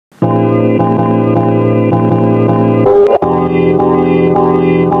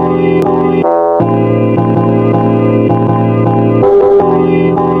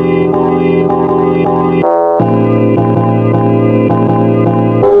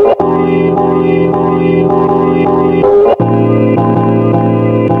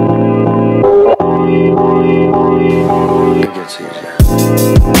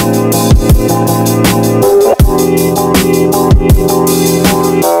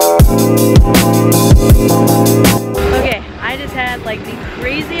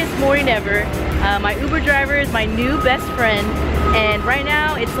with my new best friend, and right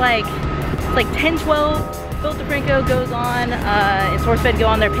now it's like 10:12. Phil DeFranco goes on, and SourceFed go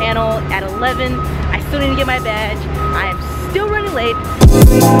on their panel at 11. I still need to get my badge. I am still running late.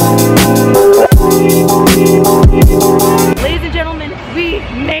 Ladies and gentlemen, we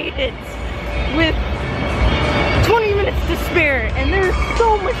made it with 20 minutes to spare, and there's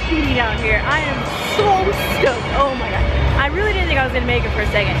so much beauty down here. I am so stoked. Oh my god. I really didn't think I was gonna make it for a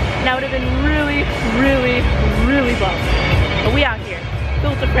second, and I would have been really, really, really bummed. But we out here.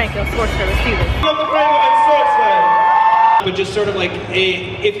 Phil DeFranco, SourceFed, let's do this. But just sort of like,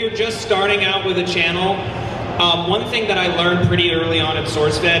 if you're just starting out with a channel, one thing that I learned pretty early on at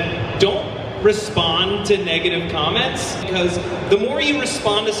SourceFed, don't respond to negative comments, because the more you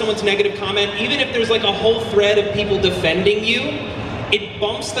respond to someone's negative comment, even if there's like a whole thread of people defending you, it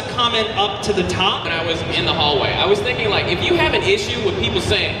bumps the comment up to the top. When I was in the hallway, I was thinking, like, if you have an issue with people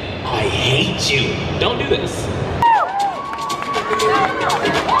saying, I hate you, don't do this.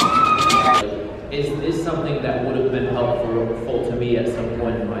 Is this something that would have been helpful to me at some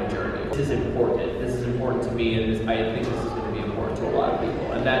point in my journey? This is important. This is important to me, and I think this is going to be important to a lot of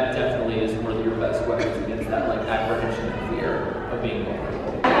people. And that definitely is one of your best weapons against that, like, apprehension and fear of being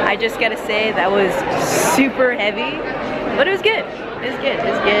vulnerable. I just gotta say that was super heavy, but it was good. It was good. It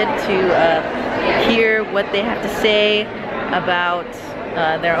was good to hear what they have to say about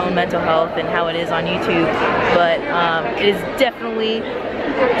their own mental health and how it is on YouTube. But it is definitely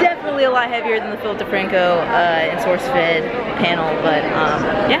a lot heavier than the Phil DeFranco and SourceFed panel. But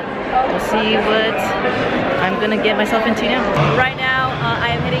yeah, we'll see what I'm gonna get myself into now. Right now, I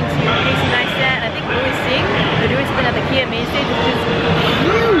am heading to Casey Neistat, and I think Lily's Sing. They're doing something at the Kia main stage, which is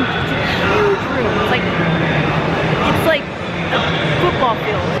huge. It's a huge room. It's like a football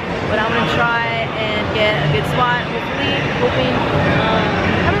field. But I'm gonna try and get a good spot. Hoping.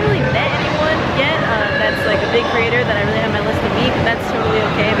 I haven't really met anyone yet that's like a big creator that I really have on my list to meet, but that's totally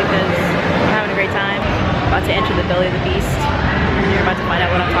okay because I'm having a great time. About to enter the belly of the beast, and you're about to find out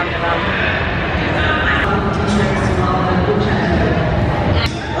what I'm talking about.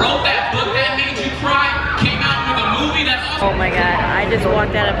 Wrote that book that made you cry, came out with a movie that also... Oh my god, I just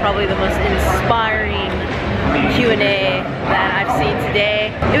walked out of probably the most inspiring Q&A that I've seen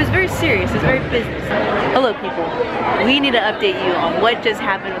today. It was very serious, it was very business. Hello people, we need to update you on what just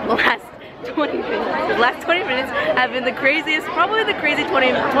happened with the last 20 minutes. The last 20 minutes have been the craziest, probably the craziest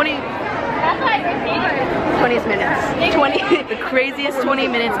 20 minutes. The craziest 20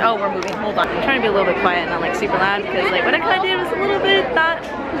 minutes. Oh, we're moving, hold on. I'm trying to be a little bit quiet and not like super loud because like what I kind of did was a little bit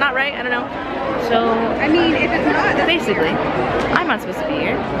not right, I don't know. So, I mean, if it's not, basically, I'm not supposed to be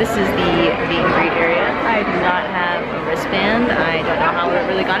here. This is the meet and greet area. I do not have a wristband. I don't know how it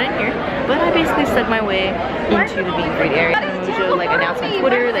really got in here, but I basically stuck my way into the meet and greet area. Mojo like announced on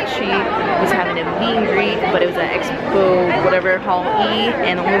Twitter that she was having a meet and greet, but it was at Expo whatever Hall E,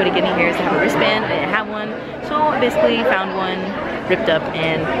 and the only way to get in here is to have a wristband. I didn't have one, so I basically found one, ripped up,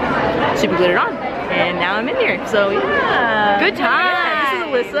 and super glued it on. And now I'm in here, so yeah. Good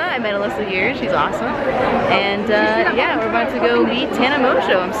time! This is Alyssa. I met Alyssa here. She's awesome. And yeah, we're about to go meet Tana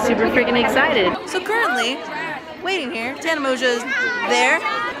Mojo. I'm super freaking excited. So currently, waiting here. Tana Mojo is there.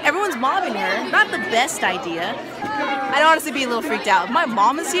 Everyone's mobbing her. Not the best idea. I'd honestly be a little freaked out. If my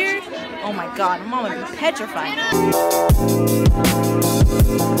mom is here, oh my god, my mom would be petrified.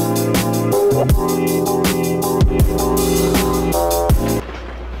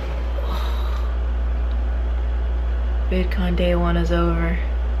 Vidcon day 1 is over,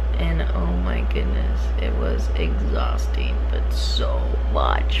 and oh my goodness, it was exhausting, but so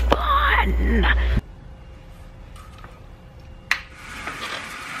much fun!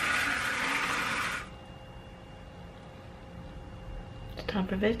 It's time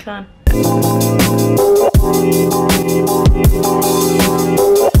for Vidcon.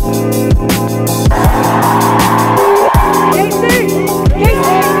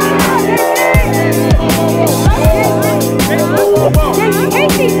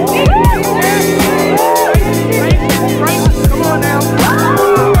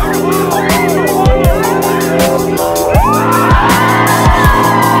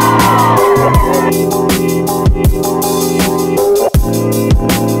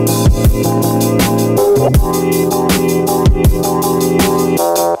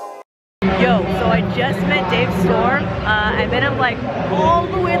 I met him like all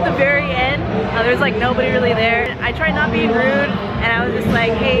the way at the very end. There's like nobody really there. I tried not being rude, and I was just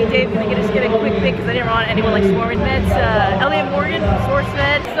like, hey Dave, can I just get a quick pic because I didn't want anyone like swarming. Met Elliot Morgan from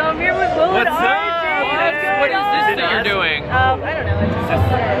SourceFed. So I'm here with Will and RJ. What is this that you're doing? I don't know. It's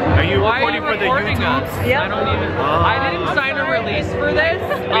just, are you recording for the YouTubes? Yep. I don't even. I didn't sign a release for this.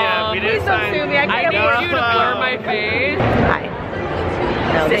 Yeah, we didn't sign. Sue me. I I need you to blur my face. Hi.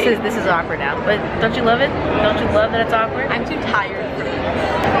 No, this is awkward now. But don't you love it? Don't you love that it's awkward? I'm too tired for this.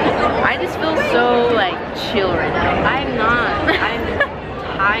 I just feel so like chill right now. I'm not. I'm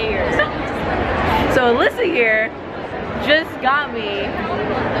tired. So Alyssa here just got me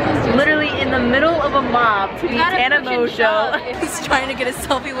literally in the middle of a mob to be Tana Mojo. He's trying to get a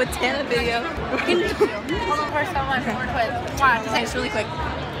selfie with Tana video. Hold on for so much. Real quick. Wow, just really quick.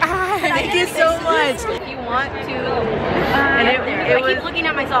 Thank you so much. If you want to, And it I was keep looking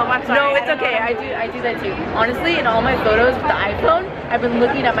at myself. I'm sorry. no, it's okay. I do that too. Honestly, in all my photos with the iPhone, I've been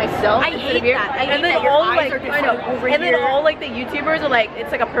looking at myself. I instead hate of here. that. I hate and then that your all eyes like are just I know. like over and then here. all like the YouTubers are like,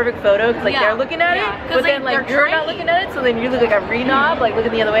 it's like a perfect photo because like Yeah. they're looking at Yeah. it, 'Cause, but then like, like they're you're not trying. looking at it, so then you look like a re-knob, like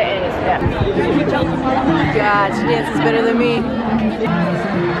looking the other way. Anyways, yeah. God, she dances better than me.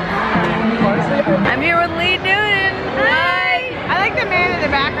 I'm here with Lee Newton. Hi. I like the man in the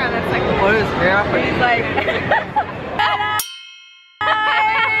background that's like, what is happening? He's like,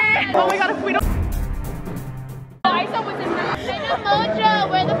 oh my god, if we don't. Mojo,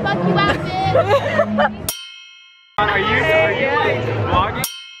 where the fuck you at, bitch? Are you vlogging?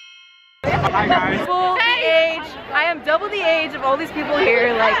 Hi guys. Full the age. I am double the age of all these people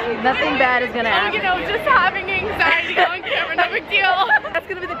here. Like nothing bad is gonna happen. You know, just having anxiety on camera, no big deal. That's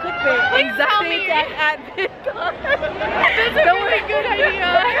gonna be the clickbait. Anxiety attack at Vidcon. That's a really good idea.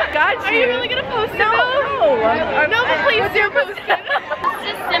 Got you. Are you really gonna post it? No. No, but please do post it. It's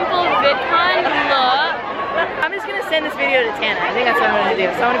just simple VidCon look. I'm just gonna send this video to Tana. I think that's what I'm gonna do.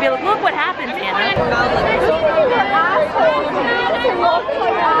 So I'm gonna be like, look what happened, Tana.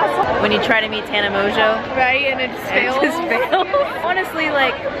 When you try to meet Tana Mojo, Right, and it just fails. it just fails. Honestly,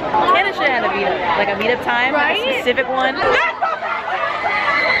 like Tana should have had a meetup, like a meetup time, like a specific one. Tana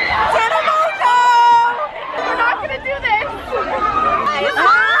Mojo! We're not gonna do this.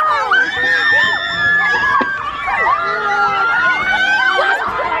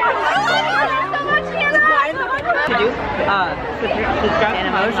 Tana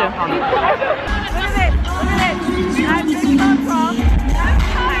Mojo. Look at this! Look at this! I'm Vidcon prom.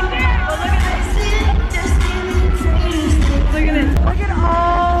 Look at this! Look at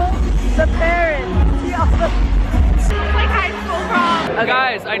all the parents! See all the... Like high school prom. Okay.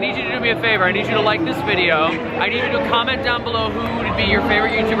 Guys, I need you to do me a favor. I need you to like this video. I need you to comment down below who would be your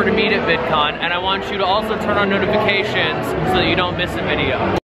favorite YouTuber to meet at VidCon, and I want you to also turn on notifications so that you don't miss a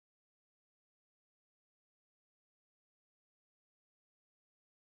video.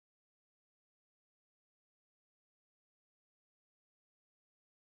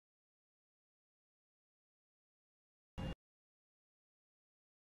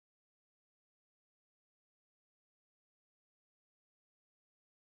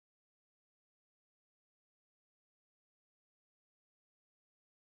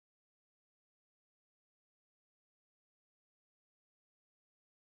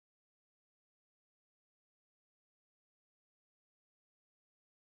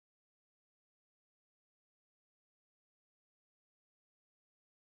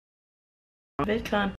 VidCon.